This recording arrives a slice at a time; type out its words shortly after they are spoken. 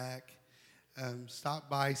Stop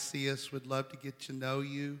by, see us. We'd love to get to know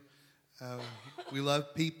you. We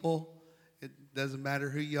love people. It doesn't matter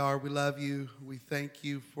who you are. We love you. We thank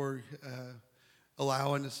you for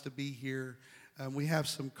allowing us to be here. We have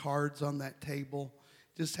some cards on that table.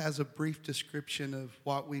 Just has a brief description of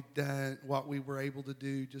what we've done, what we were able to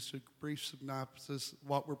do, just a brief synopsis,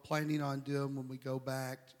 what we're planning on doing when we go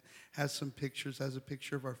back. Has some pictures, has a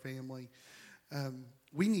picture of our family.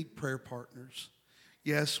 We need prayer partners.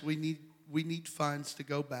 Yes, we need funds to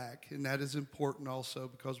go back, and that is important also,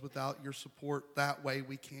 because without your support that way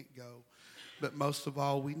we can't go. But most of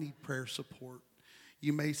all, we need prayer support.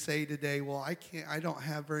 You may say today, well, I don't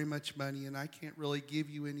have very much money and I can't really give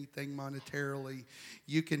you anything monetarily.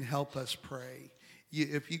 You can help us pray.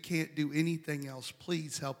 If you can't do anything else,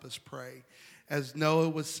 please help us pray. As Noah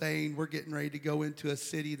was saying, we're getting ready to go into a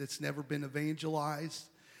city that's never been evangelized.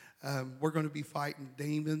 We're going to be fighting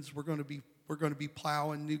demons. We're going to be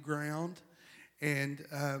plowing new ground, and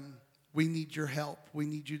we need your help. We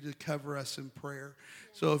need you to cover us in prayer.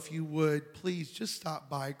 So if you would, please just stop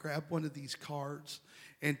by, grab one of these cards,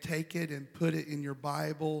 and take it and put it in your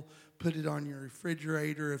Bible, put it on your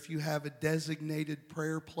refrigerator. If you have a designated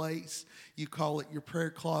prayer place, you call it your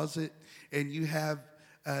prayer closet, and you have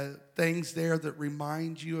things there that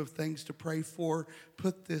remind you of things to pray for,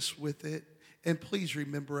 put this with it. And please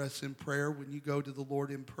remember us in prayer when you go to the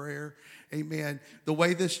Lord in prayer. Amen. The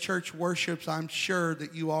way this church worships, I'm sure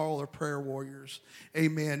that you all are prayer warriors.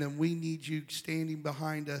 Amen. And we need you standing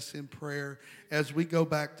behind us in prayer as we go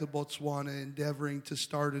back to Botswana, endeavoring to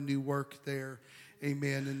start a new work there.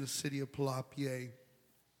 Amen. In the city of Palapie.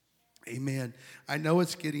 Amen. I know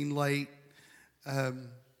it's getting late.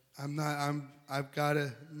 I've got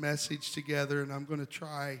a message together, and I'm going to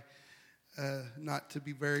try not to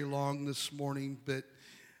be very long this morning, but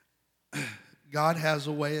God has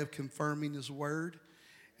a way of confirming His word,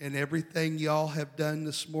 and everything y'all have done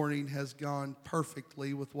this morning has gone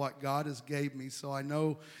perfectly with what God has gave me. So I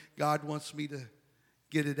know God wants me to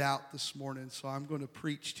get it out this morning, so I'm going to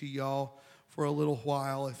preach to y'all for a little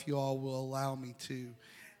while if you all will allow me to.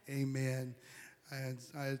 Amen. And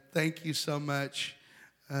I thank you so much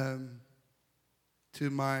to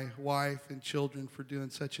my wife and children for doing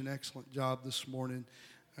such an excellent job this morning.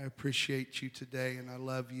 I appreciate you today, and I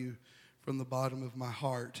love you from the bottom of my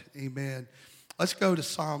heart. Amen. Let's go to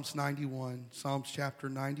Psalms 91, Psalms chapter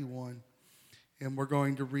 91, and we're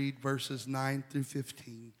going to read verses 9 through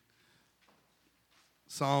 15.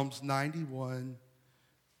 Psalms 91,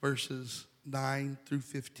 verses 9 through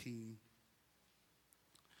 15.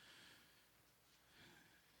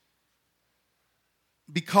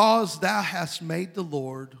 Because thou hast made the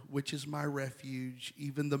Lord, which is my refuge,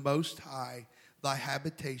 even the Most High, thy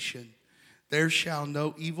habitation, there shall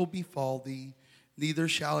no evil befall thee, neither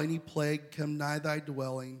shall any plague come nigh thy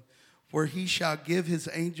dwelling. For he shall give his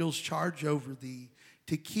angels charge over thee,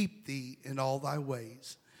 to keep thee in all thy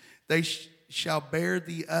ways. They shall bear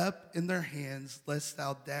thee up in their hands, lest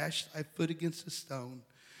thou dash thy foot against a stone.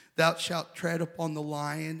 Thou shalt tread upon the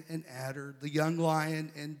lion and adder, the young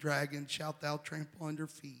lion and dragon shalt thou trample under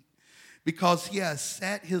feet. Because he has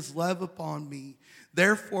set his love upon me,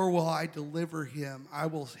 therefore will I deliver him. I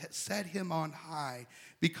will set him on high,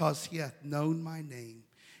 because he hath known my name.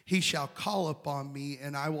 He shall call upon me,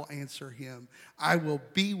 and I will answer him. I will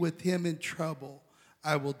be with him in trouble.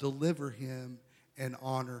 I will deliver him and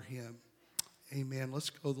honor him. Amen. Let's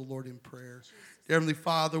go to the Lord in prayer. Dear Heavenly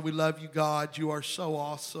Father, we love you, God. You are so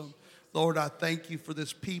awesome. Lord, I thank you for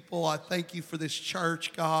this people. I thank you for this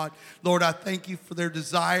church, God. Lord, I thank you for their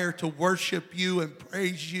desire to worship you and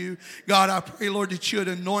praise you. God, I pray, Lord, that you would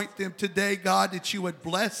anoint them today, God, that you would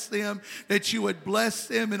bless them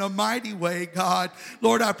in a mighty way, God.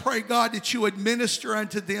 Lord, I pray, God, that you would minister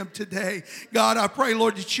unto them today. God, I pray,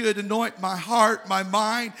 Lord, that you would anoint my heart, my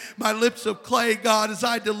mind, my lips of clay, God, as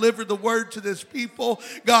I deliver the word to this people.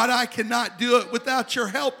 God, I cannot do it without your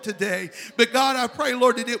help today. But God, I pray,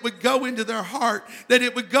 Lord, that it would go into their heart, that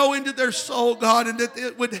it would go into their soul, God, and that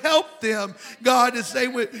it would help them, God, as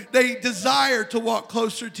they desire to walk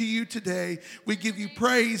closer to you today. We give you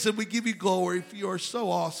praise and we give you glory, for you are so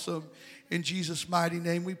awesome. In Jesus' mighty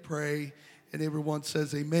name we pray, and everyone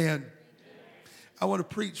says amen. I want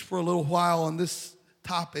to preach for a little while on this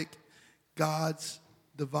topic, God's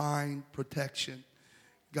divine protection.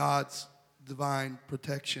 God's divine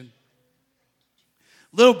protection.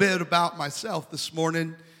 A little bit about myself this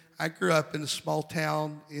morning. I grew up in a small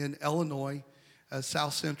town in Illinois,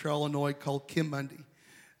 south central Illinois, called Kimmundy.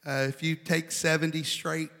 If you take 70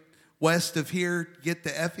 straight west of here, get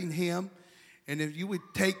to Effingham. And if you would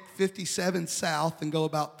take 57 south and go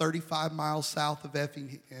about 35 miles south of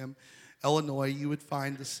Effingham, Illinois, you would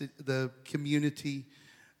find the community,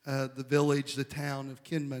 the village, the town of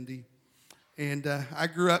Kinmundy. And I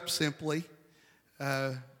grew up simply.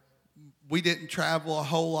 We didn't travel a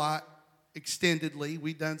whole lot extendedly.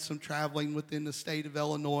 We'd done some traveling within the state of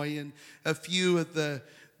Illinois and a few of the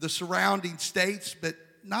surrounding states, but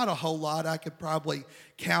not a whole lot. I could probably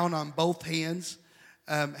count on both hands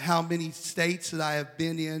how many states that I have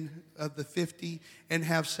been in of the 50 and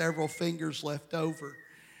have several fingers left over.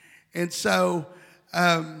 And so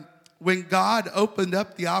when God opened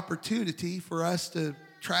up the opportunity for us to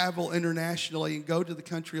travel internationally and go to the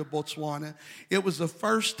country of Botswana, it was the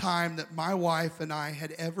first time that my wife and I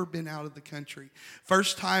had ever been out of the country.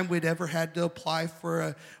 First time we'd ever had to apply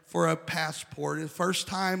for a passport. The first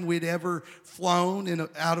time we'd ever flown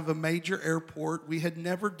out of a major airport. We had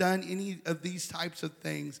never done any of these types of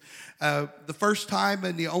things. The first time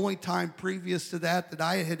and the only time previous to that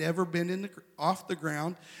I had ever been off the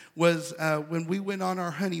ground was when we went on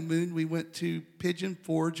our honeymoon. We went to Pigeon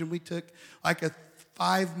Forge and we took like a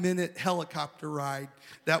 5-minute helicopter ride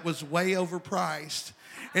that was way overpriced.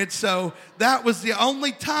 And so that was the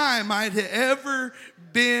only time I'd ever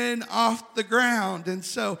been off the ground. And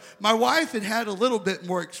so my wife had a little bit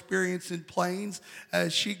more experience in planes.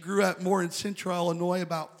 She grew up more in central Illinois,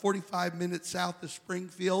 about 45 minutes south of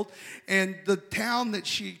Springfield. And the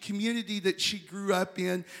community that she grew up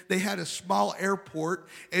in, they had a small airport.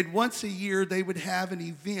 And once a year they would have an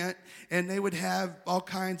event and they would have all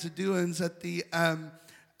kinds of doings at the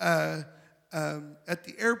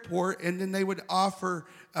airport, and then they would offer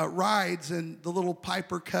rides in the little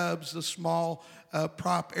Piper Cubs, the small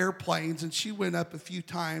prop airplanes. And she went up a few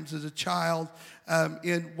times as a child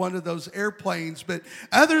in one of those airplanes. But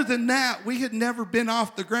other than that, we had never been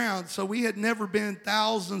off the ground, so we had never been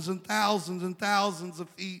thousands and thousands and thousands of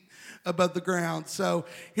feet above the ground. So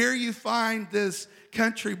here you find this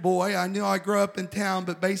country boy. I knew I grew up in town,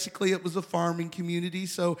 but basically it was a farming community.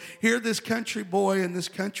 So here this country boy and this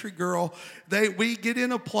country girl, we get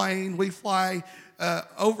in a plane, we fly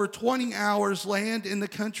over 20 hours, land in the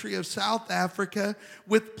country of South Africa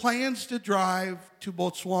with plans to drive to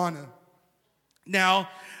Botswana. Now,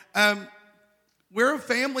 we're a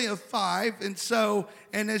family of 5,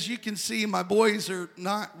 and as you can see, my boys are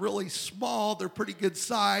not really small. They're pretty good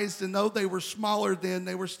sized, and though they were smaller then,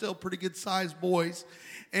 they were still pretty good sized boys.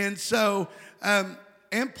 And so,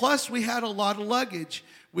 and plus we had a lot of luggage.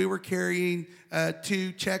 We were carrying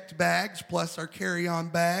 2 checked bags, plus our carry-on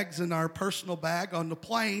bags and our personal bag on the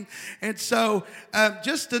plane. And so,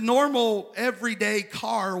 just a normal everyday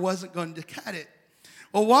car wasn't going to cut it.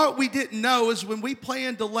 Well, what we didn't know is when we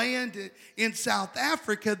planned to land in South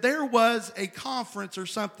Africa, there was a conference or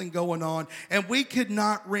something going on, and we could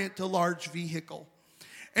not rent a large vehicle.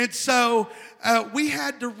 And so we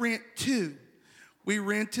had to rent 2. We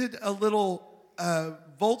rented a little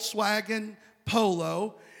Volkswagen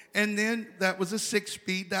Polo, and then that was a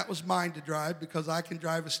 6-speed. That was mine to drive because I can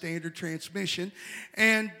drive a standard transmission.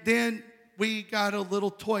 And then we got a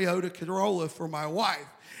little Toyota Corolla for my wife.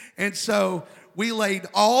 And so we laid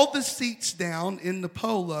all the seats down in the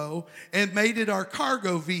Polo and made it our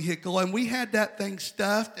cargo vehicle. And we had that thing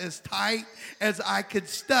stuffed as tight as I could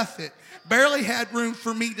stuff it. Barely had room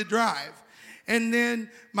for me to drive. And then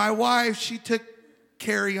my wife, she took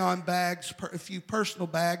carry-on bags, a few personal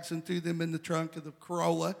bags, and threw them in the trunk of the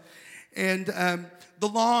Corolla. And the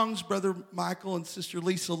Longs, Brother Michael and Sister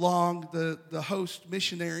Lisa Long, the host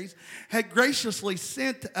missionaries, had graciously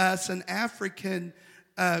sent us an African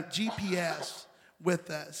GPS with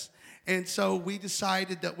us. And so we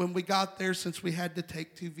decided that when we got there, since we had to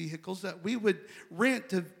take 2 vehicles, that we would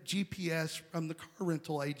rent a GPS from the car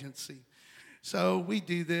rental agency. So we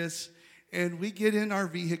do this, and we get in our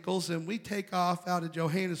vehicles, and we take off out of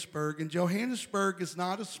Johannesburg. And Johannesburg is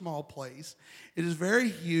not a small place. It is very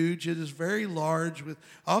huge. It is very large with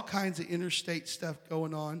all kinds of interstate stuff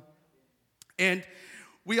going on. And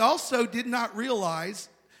we also did not realize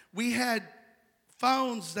we had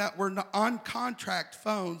phones that were on contract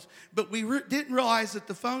phones, but we didn't realize that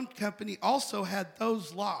the phone company also had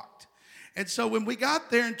those locked. And so when we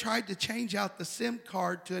got there and tried to change out the SIM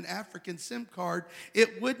card to an African SIM card,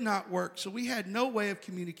 it would not work. So we had no way of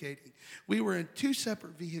communicating. We were in 2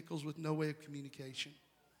 separate vehicles with no way of communication.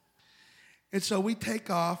 And so we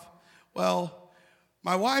take off. Well,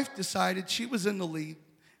 my wife decided, she was in the lead,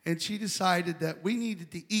 and she decided that we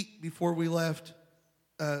needed to eat before we left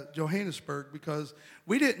Johannesburg, because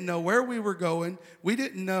we didn't know where we were going. We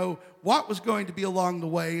didn't know what was going to be along the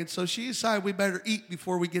way. And so she decided we better eat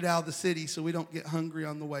before we get out of the city so we don't get hungry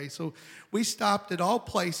on the way. So we stopped at all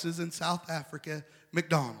places in South Africa,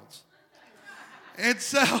 McDonald's. And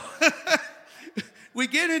so we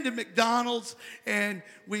get into McDonald's and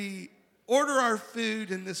we order our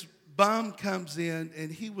food, and this bum comes in,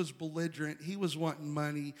 and he was belligerent. He was wanting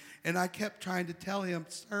money, and I kept trying to tell him,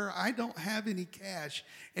 sir, I don't have any cash,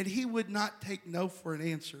 and he would not take no for an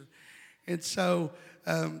answer. And so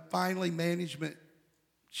finally management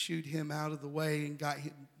shooed him out of the way and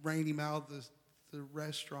ran him out of the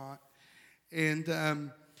restaurant.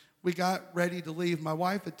 And we got ready to leave. My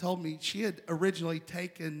wife had told me she had originally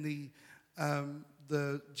taken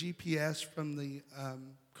the GPS from the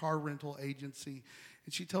car rental agency.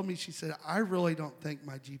 And she told me, she said, I really don't think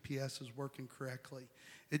my GPS is working correctly.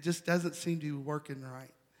 It just doesn't seem to be working right.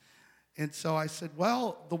 And so I said,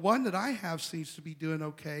 well, the one that I have seems to be doing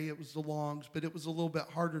okay. It was the Longs, but it was a little bit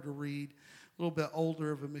harder to read, a little bit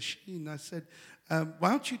older of a machine. I said, why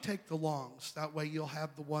don't you take the Longs? That way you'll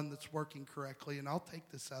have the one that's working correctly, and I'll take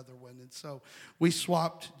this other one. And so we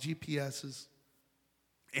swapped GPSs.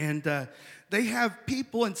 And they have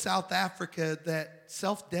people in South Africa that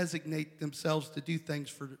self-designate themselves to do things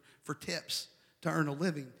for tips to earn a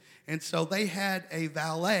living. And so they had a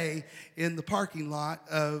valet in the parking lot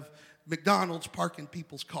of McDonald's parking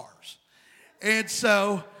people's cars. And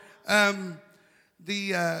so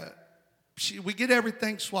we get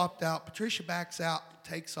everything swapped out. Patricia backs out,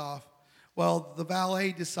 takes off. Well, the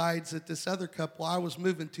valet decides that this other couple, I was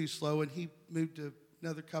moving too slow, and he moved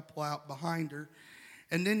another couple out behind her,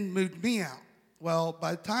 and then moved me out. Well,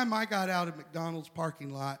 by the time I got out of McDonald's parking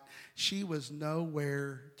lot, she was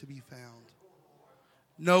nowhere to be found.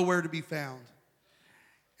 Nowhere to be found.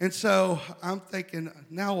 And so I'm thinking,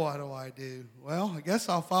 now what do I do? Well, I guess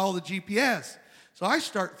I'll follow the GPS. So I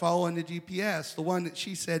start following the GPS, the one that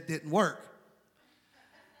she said didn't work.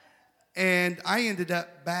 And I ended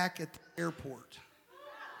up back at the airport.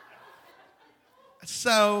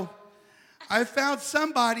 So I found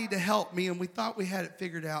somebody to help me, and we thought we had it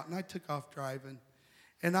figured out, and I took off driving.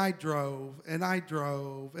 And I drove, and I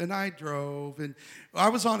drove, and I drove. And I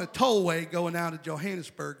was on a tollway going out of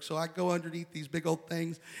Johannesburg, so I go underneath these big old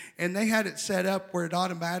things. And they had it set up where it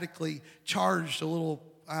automatically charged a little,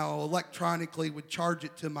 electronically would charge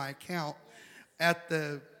it to my account at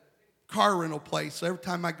the car rental place. So every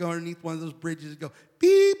time I go underneath one of those bridges, it go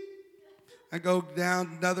beep. I go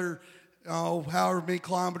down another, however many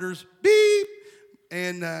kilometers, beep.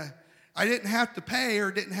 And I didn't have to pay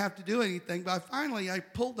or didn't have to do anything, but I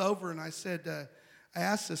pulled over and I said, I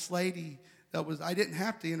asked this lady I didn't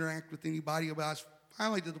have to interact with anybody, but I was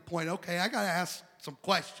finally to the point, okay, I got to ask some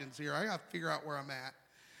questions here. I got to figure out where I'm at.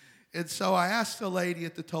 And so I asked the lady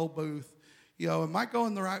at the toll booth, am I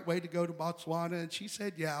going the right way to go to Botswana? And she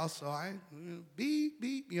said, yeah. So I, beep,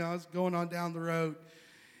 beep, I was going on down the road.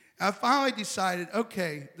 I finally decided,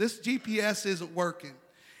 okay, this GPS isn't working.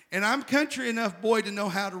 And I'm country enough boy to know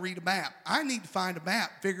how to read a map. I need to find a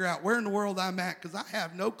map, figure out where in the world I'm at, because I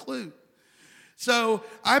have no clue. So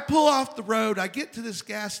I pull off the road. I get to this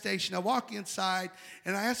gas station. I walk inside,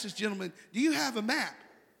 and I ask this gentleman, do you have a map?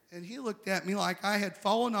 And he looked at me like I had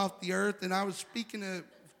fallen off the earth, and I was speaking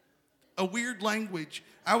a weird language.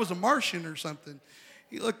 I was a Martian or something.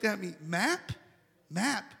 He looked at me, map?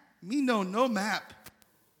 Map? Me no map.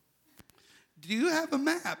 Do you have a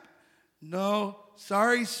map? No.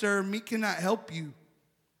 Sorry, sir, me cannot help you.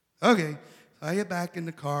 Okay, so I get back in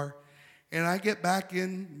the car, and I get back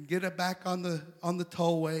in, get it back on the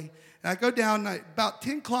tollway, and I go down, about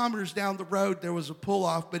 10 kilometers down the road, there was a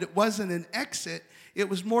pull-off, but it wasn't an exit. It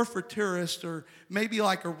was more for tourists or maybe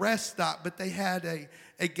like a rest stop, but they had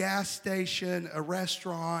a gas station, a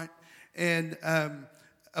restaurant, and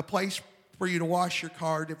a place for you to wash your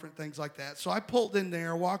car, different things like that. So I pulled in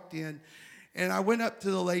there, walked in, and I went up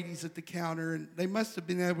to the ladies at the counter, and they must have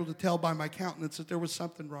been able to tell by my countenance that there was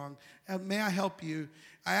something wrong. May I help you?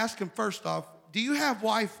 I asked them first off, do you have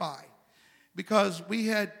Wi-Fi? Because we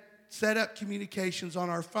had set up communications on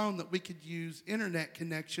our phone that we could use internet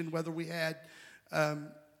connection, whether we had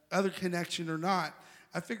other connection or not.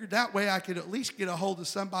 I figured that way I could at least get a hold of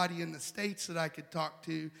somebody in the States that I could talk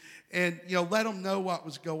to and, let them know what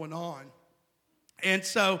was going on. And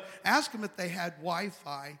so asked them if they had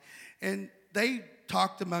Wi-Fi, and they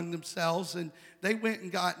talked among themselves, and they went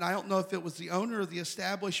and got, and I don't know if it was the owner of the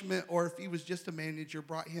establishment or if he was just a manager,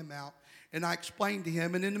 brought him out, and I explained to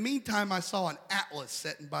him. And in the meantime, I saw an atlas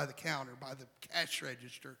sitting by the counter, by the cash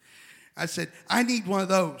register. I said, I need one of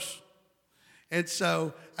those. And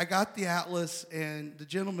so I got the atlas, and the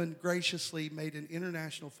gentleman graciously made an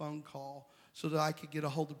international phone call so that I could get a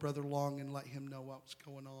hold of Brother Long and let him know what was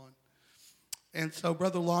going on. And so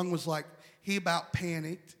Brother Long was like, he about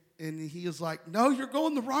panicked. And he was like, no, you're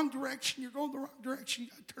going the wrong direction. You're going the wrong direction.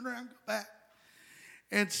 You got to turn around and go back.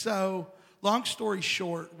 And so long story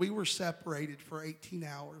short, we were separated for 18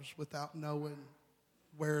 hours without knowing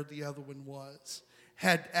where the other one was.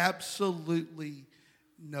 Had absolutely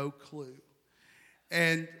no clue.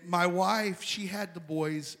 And my wife, she had the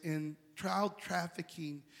boys, and child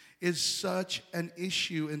trafficking is such an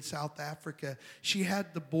issue in South Africa. She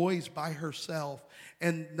had the boys by herself,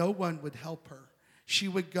 and no one would help her. She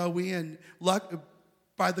would go in.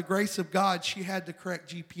 By the grace of God, she had the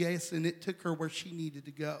correct GPS, and it took her where she needed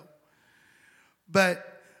to go. But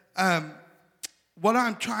what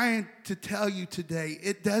I'm trying to tell you today,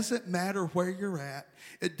 it doesn't matter where you're at.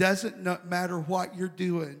 It doesn't matter what you're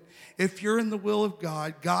doing. If you're in the will of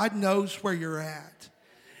God, God knows where you're at.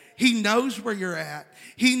 He knows where you're at.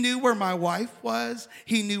 He knew where my wife was.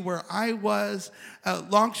 He knew where I was.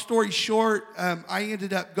 Long story short, I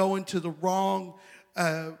ended up going to the wrong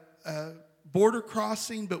border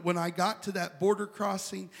crossing, but when I got to that border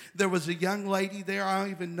crossing, there was a young lady there. I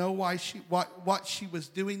don't even know what she was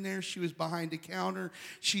doing there. She was behind a counter.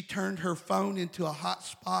 She turned her phone into a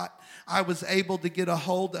hotspot. I was able to get a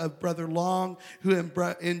hold of Brother Long, who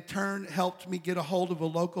in turn helped me get a hold of a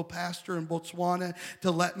local pastor in Botswana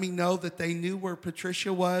to let me know that they knew where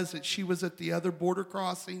Patricia was, that she was at the other border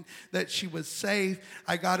crossing, that she was safe.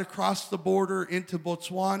 I got across the border into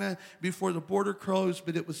Botswana before the border closed,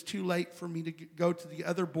 but it was too late for me to go to the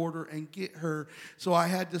other border and get her. So I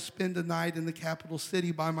had to spend the night in the capital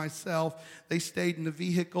city by myself. They stayed in the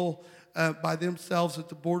vehicle by themselves at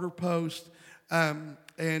the border post.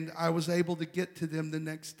 And I was able to get to them the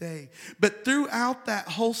next day. But throughout that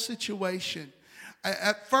whole situation,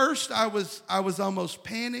 at first I was almost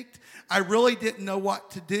panicked. I really didn't know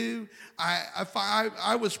what to do.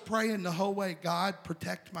 I was praying the whole way, God,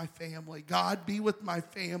 protect my family. God, be with my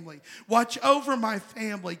family. Watch over my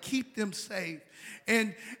family. Keep them safe.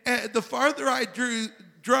 And the farther I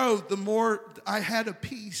drove, the more I had a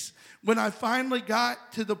peace. When I finally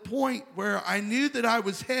got to the point where I knew that I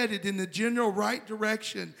was headed in the general right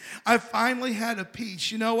direction, I finally had a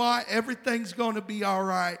peace. You know what? Everything's going to be all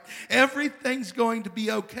right. Everything's going to be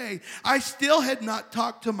okay. I still had not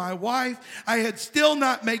talked to my wife. I had still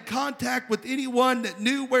not made contact with anyone that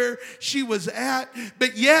knew where she was at.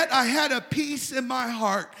 But yet I had a peace in my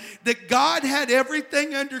heart that God had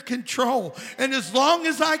everything under control. And as long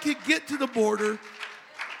as I could get to the border,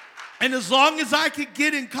 and as long as I could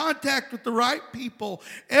get in contact with the right people,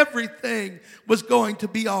 everything was going to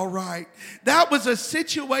be all right. That was a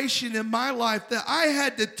situation in my life that I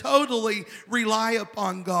had to totally rely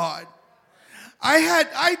upon God.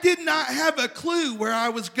 I did not have a clue where I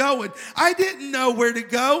was going. I didn't know where to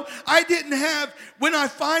go. When I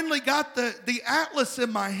finally got the atlas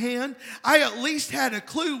in my hand, I at least had a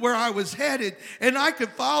clue where I was headed, and I could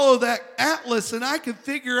follow that atlas, and I could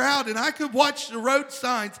figure out, and I could watch the road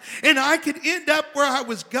signs, and I could end up where I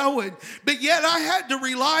was going. But yet I had to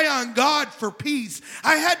rely on God for peace.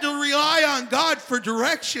 I had to rely on God for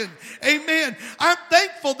direction. Amen. I'm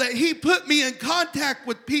thankful that He put me in contact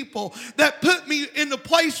with people that put me in the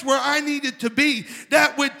place where I needed to be,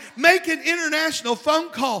 that would make an international phone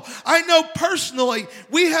call. I know personally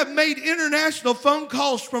we have made international phone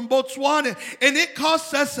calls from Botswana, and it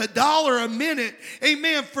costs us $1 a minute,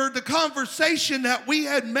 amen, for the conversation that we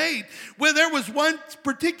had made. Where there was one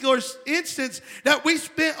particular instance that we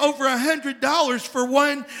spent over $100 for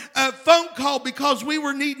one phone call because we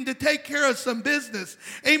were needing to take care of some business.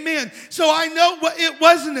 Amen. So I know it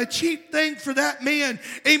wasn't a cheap thing for that man,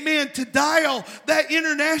 amen, to dial that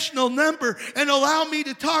international number and allow me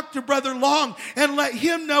to talk to Brother Long and let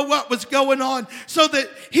him know what was going on so that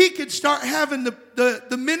he could start having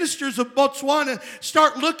the ministers of Botswana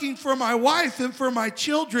start looking for my wife and for my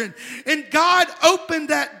children. And God opened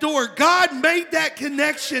that door. God made that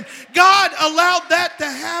connection. God allowed that to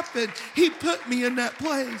happen. He put me in that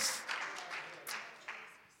place.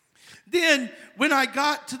 Then when I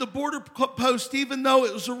got to the border post, even though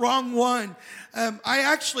it was the wrong one, I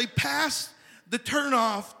actually passed the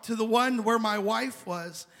turnoff to the one where my wife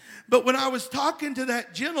was. But when I was talking to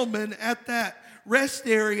that gentleman at that rest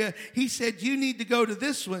area, he said, you need to go to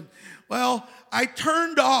this one. Well, I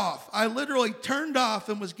turned off. I literally turned off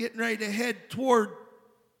and was getting ready to head toward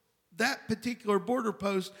that particular border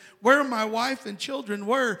post where my wife and children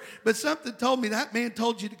were. But something told me that man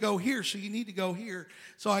told you to go here, so you need to go here.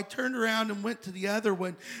 So I turned around and went to the other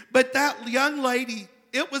one. But that young lady,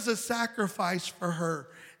 it was a sacrifice for her.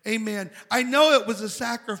 Amen. I know it was a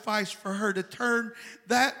sacrifice for her to turn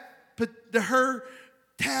her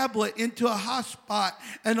tablet into a hotspot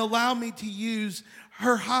and allow me to use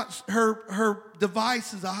her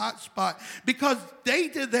device as a hotspot, because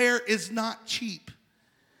data there is not cheap.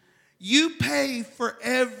 You pay for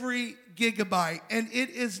every gigabyte, and it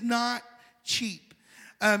is not cheap.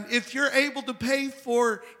 If you're able to pay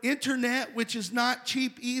for internet, which is not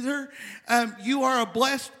cheap either, you are a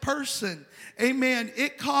blessed person. Amen.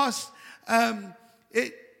 It costs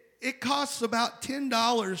it costs about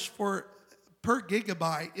 $10 per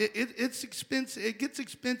gigabyte. It's expensive. It gets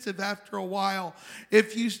expensive after a while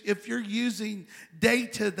if you're using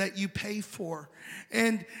data that you pay for.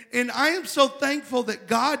 And I am so thankful that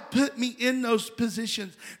God put me in those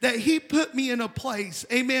positions, that He put me in a place.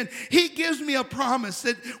 Amen. He gives me a promise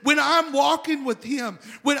that when I'm walking with Him,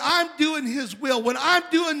 when I'm doing His will, when I'm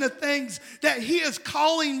doing the things that He is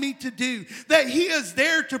calling me to do, that He is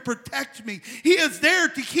there to protect me. He is there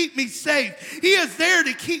to keep me safe. He is there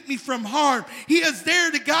to keep me from harm. He is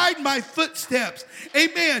there to guide my footsteps.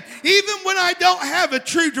 Amen. Even when I don't have a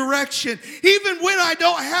true direction, even when I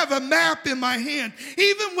don't have a map in my hand,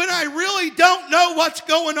 even when I really don't know what's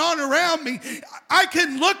going on around me, I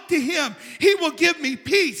can look to Him. He will give me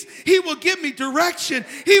peace. He will give me direction.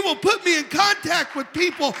 He will put me in contact with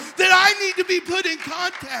people that I need to be put in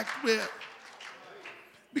contact with.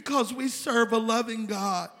 Because we serve a loving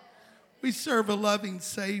God. We serve a loving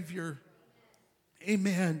Savior.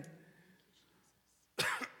 Amen.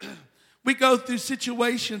 We go through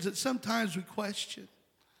situations that sometimes we question.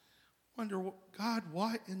 Wonder, God,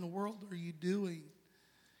 what in the world are you doing?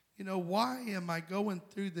 You know, why am I going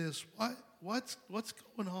through this? What's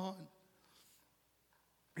going on?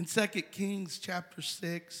 In 2 Kings chapter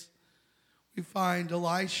 6, we find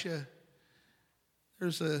Elisha.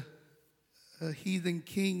 There's a heathen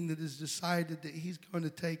king that has decided that he's going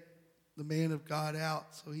to take the man of God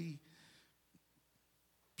out. So he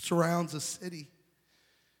surrounds a city.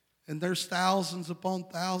 And there's thousands upon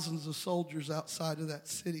thousands of soldiers outside of that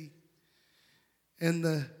city. And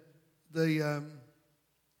the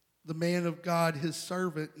man of God, his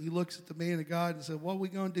servant, he looks at the man of God and said, what are we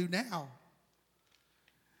going to do now?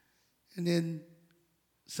 And then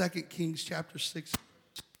 2 Kings chapter 6,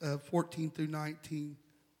 14 through 19.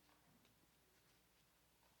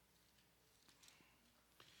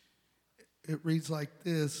 It reads like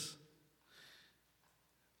this.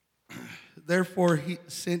 Therefore he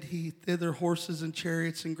sent thither horses and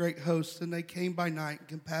chariots and great hosts, and they came by night and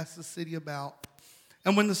compassed the city about.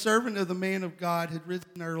 And when the servant of the man of God had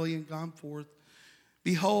risen early and gone forth,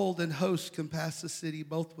 behold, an host compassed the city,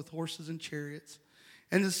 both with horses and chariots.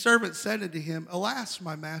 And the servant said unto him, Alas,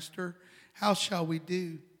 my master, how shall we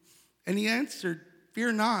do? And he answered,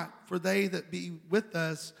 Fear not, for they that be with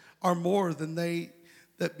us are more than they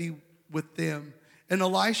that be with them. And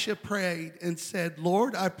Elisha prayed and said,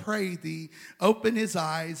 Lord, I pray thee, open his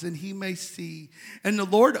eyes, and he may see. And the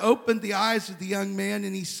Lord opened the eyes of the young man,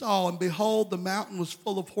 and he saw, and behold, the mountain was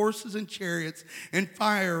full of horses and chariots and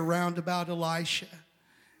fire round about Elisha.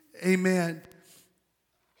 Amen.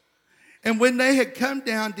 And when they had come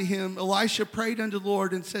down to him, Elisha prayed unto the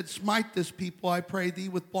Lord and said, Smite this people, I pray thee,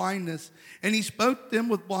 with blindness. And he smote them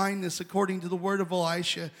with blindness according to the word of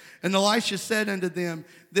Elisha. And Elisha said unto them,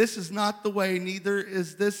 This is not the way, neither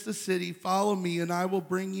is this the city. Follow me, and I will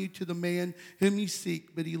bring you to the man whom you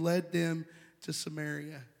seek. But he led them to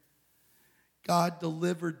Samaria. God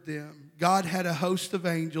delivered them. God had a host of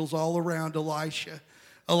angels all around Elisha.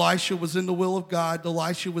 Elisha was in the will of God.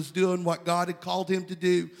 Elisha was doing what God had called him to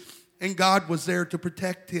do. And God was there to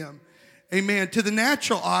protect him. Amen. To the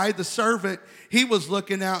natural eye, the servant, he was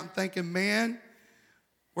looking out and thinking, man,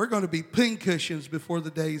 we're going to be pincushions before the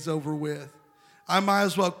day's over with. I might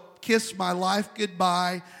as well kiss my life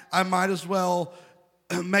goodbye. I might as well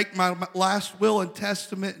make my last will and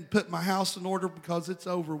testament and put my house in order because it's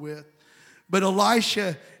over with. But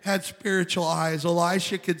Elisha had spiritual eyes.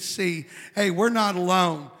 Elisha could see, hey, we're not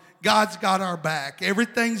alone. God's got our back.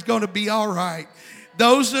 Everything's going to be all right.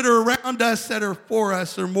 Those that are around us that are for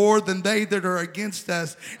us are more than they that are against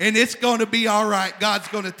us. And it's going to be all right. God's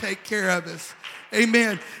going to take care of us.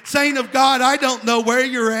 Amen. Saint of God, I don't know where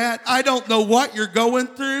you're at. I don't know what you're going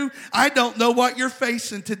through. I don't know what you're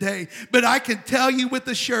facing today. But I can tell you with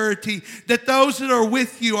a surety that those that are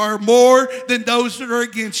with you are more than those that are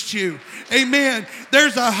against you. Amen.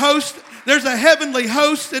 There's a heavenly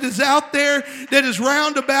host that is out there that is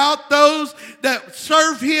round about those that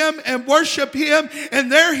serve him and worship him.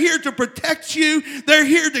 And they're here to protect you. They're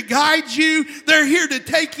here to guide you. They're here to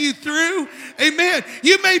take you through. Amen.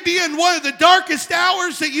 You may be in one of the darkest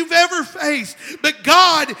hours that you've ever faced, but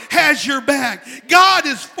God has your back. God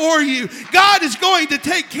is for you. God is going to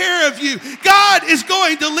take care of you. God is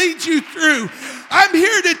going to lead you through. I'm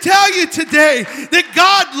here to tell you today that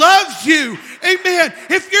God loves you. Amen.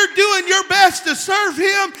 If you're doing your best to serve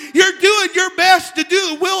Him, you're doing your best to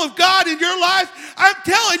do the will of God in your life, I'm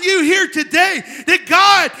telling you here today that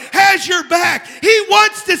God has your back. He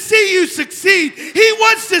wants to see you succeed. He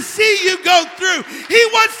wants to see you go through. He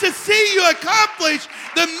wants to see you accomplish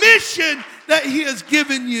the mission that He has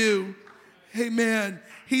given you. Amen.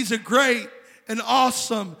 He's a great and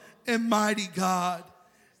awesome and mighty God.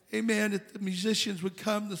 Amen. If the musicians would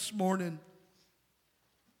come this morning.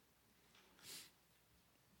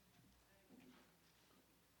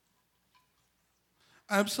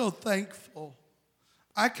 I'm so thankful.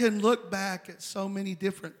 I can look back at so many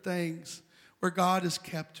different things where God has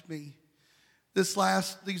kept me. This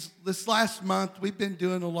last month, we've been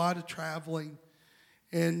doing a lot of traveling.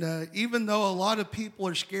 And even though a lot of people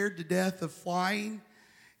are scared to death of flying,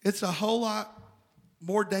 it's a whole lot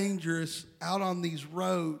more dangerous out on these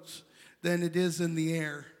roads than it is in the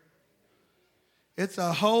air. It's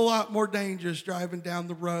a whole lot more dangerous driving down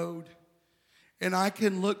the road. And I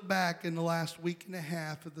can look back in the last week and a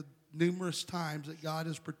half of the numerous times that God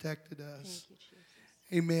has protected us. Thank you, Jesus.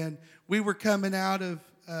 Amen. We were coming out of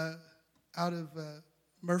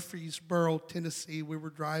Murfreesboro, Tennessee. We were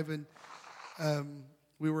driving.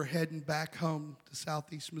 We were heading back home to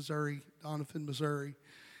southeast Missouri, Doniphan, Missouri,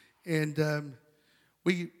 and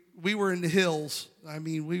we were in the hills. I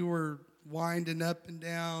mean, we were winding up and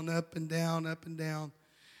down, up and down, up and down.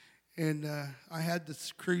 And I had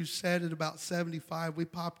this cruise set at about 75. We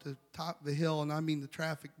popped the top of the hill, and I mean the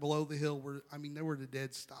traffic below the hill they were at a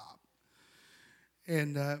dead stop.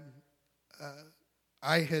 And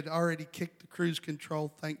I had already kicked the cruise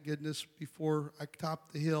control, thank goodness, before I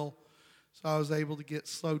topped the hill. So I was able to get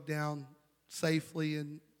slowed down safely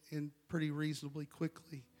and pretty reasonably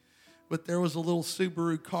quickly. But there was a little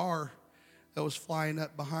Subaru car that was flying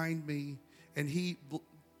up behind me, and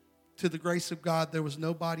to the grace of God, there was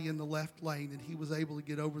nobody in the left lane, and he was able to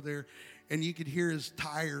get over there, and you could hear his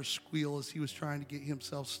tires squeal as he was trying to get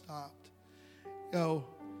himself stopped.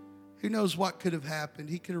 Who knows what could have happened?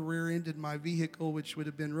 He could have rear-ended my vehicle, which would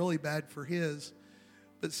have been really bad for his,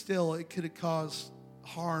 but still, it could have caused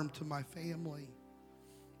harm to my family.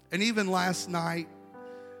 And even last night,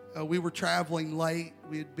 we were traveling late.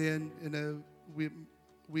 We had been at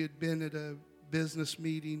a business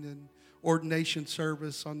meeting and ordination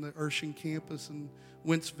service on the Urshan campus in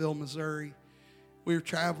Wentzville, Missouri. We were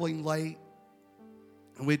traveling late,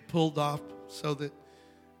 and we'd pulled off so that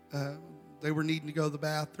they were needing to go to the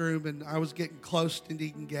bathroom, and I was getting close to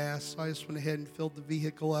needing gas, so I just went ahead and filled the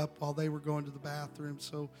vehicle up while they were going to the bathroom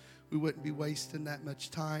so we wouldn't be wasting that much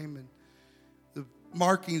time. And the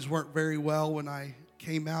markings weren't very well when I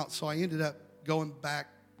came out, so I ended up going back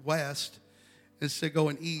west instead of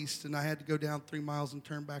going east, and I had to go down 3 miles and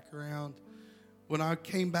turn back around. When I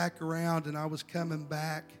came back around and I was coming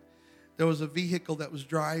back, there was a vehicle that was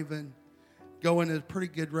driving, going at a pretty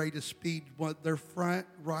good rate of speed. Their front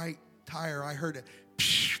right tire, I heard it,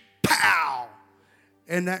 pow!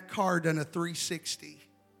 And that car done a 360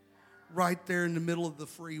 right there in the middle of the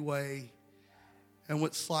freeway and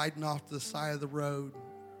went sliding off to the side of the road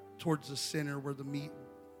towards the center where the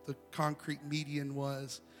concrete median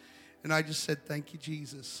was. And I just said, thank you,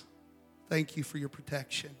 Jesus. Thank you for your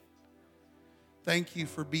protection. Thank you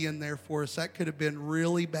for being there for us. That could have been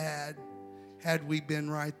really bad had we been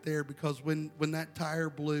right there, because when that tire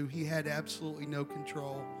blew, he had absolutely no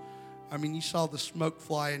control. I mean, you saw the smoke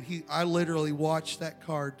fly, and I literally watched that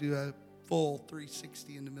car do a full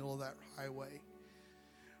 360 in the middle of that highway.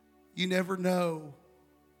 You never know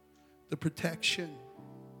the protection,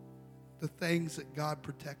 the things that God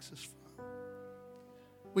protects us from.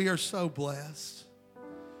 We are so blessed.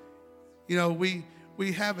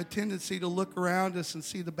 We have a tendency to look around us and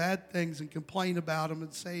see the bad things and complain about them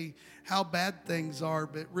and say how bad things are,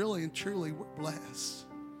 but really and truly we're blessed.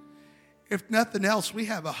 If nothing else, we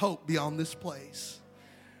have a hope beyond this place.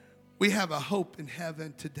 We have a hope in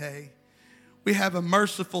heaven today. We have a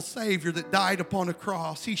merciful Savior that died upon a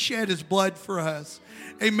cross. He shed His blood for us.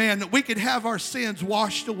 Amen. That we could have our sins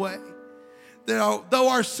washed away. That though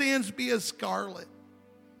our sins be as scarlet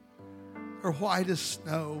or white as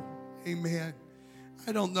snow. Amen.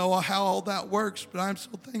 I don't know how all that works, but I'm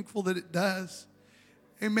so thankful that it does.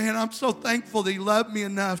 Amen. I'm so thankful that He loved me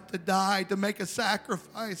enough to die, to make a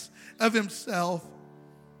sacrifice of Himself.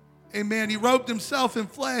 Amen. He robed Himself in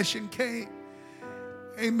flesh and came.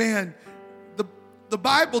 Amen. The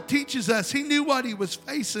Bible teaches us He knew what He was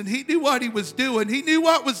facing. He knew what He was doing. He knew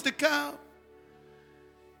what was to come.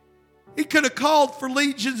 He could have called for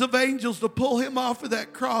legions of angels to pull Him off of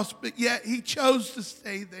that cross, but yet He chose to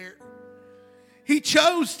stay there. He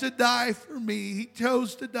chose to die for me. He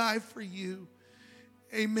chose to die for you.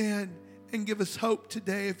 Amen. And give us hope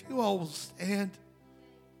today. If you all will stand.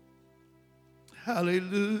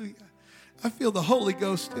 Hallelujah. I feel the Holy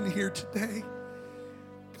Ghost in here today.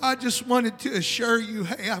 I just wanted to assure you,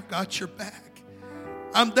 hey, I've got your back.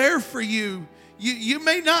 I'm there for you. You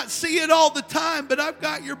may not see it all the time, but I've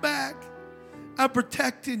got your back. I'm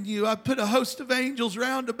protecting you. I put a host of angels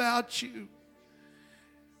round about you.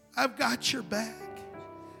 I've got your back.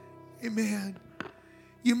 Amen.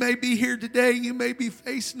 You may be here today. You may be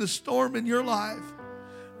facing a storm in your life.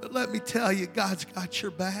 But let me tell you, God's got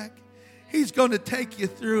your back. He's going to take you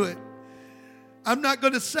through it. I'm not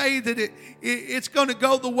going to say that it's going to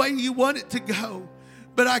go the way you want it to go.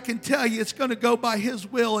 But I can tell you it's going to go by His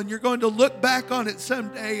will. And you're going to look back on it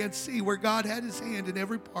someday and see where God had His hand in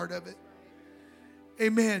every part of it.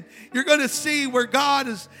 Amen. You're going to see where God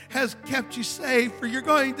has kept you safe. Or you're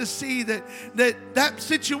going to see that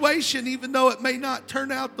situation, even though it may not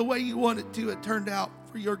turn out the way you want it to, it turned out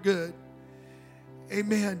for your good.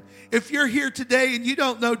 Amen. If you're here today and you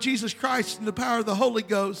don't know Jesus Christ and the power of the Holy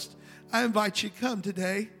Ghost, I invite you to come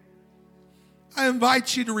today. I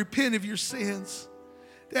invite you to repent of your sins,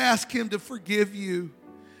 to ask Him to forgive you.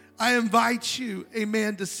 I invite you,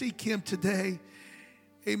 amen, to seek Him today.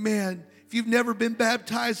 Amen. If you've never been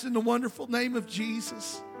baptized in the wonderful name of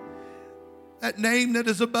Jesus, that name that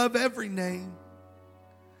is above every name,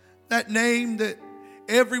 that name that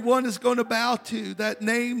everyone is going to bow to, that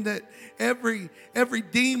name that every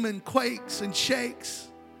demon quakes and shakes.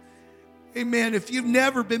 Amen. If you've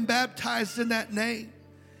never been baptized in that name,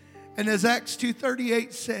 and as Acts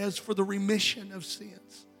 2:38 says, for the remission of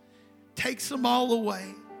sins, takes them all away,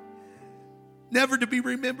 never to be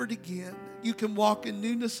remembered again. You can walk in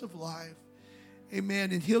newness of life.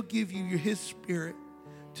 Amen. And He'll give you His Spirit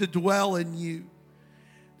to dwell in you,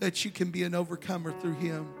 that you can be an overcomer through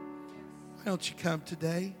Him. Why don't you come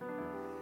today?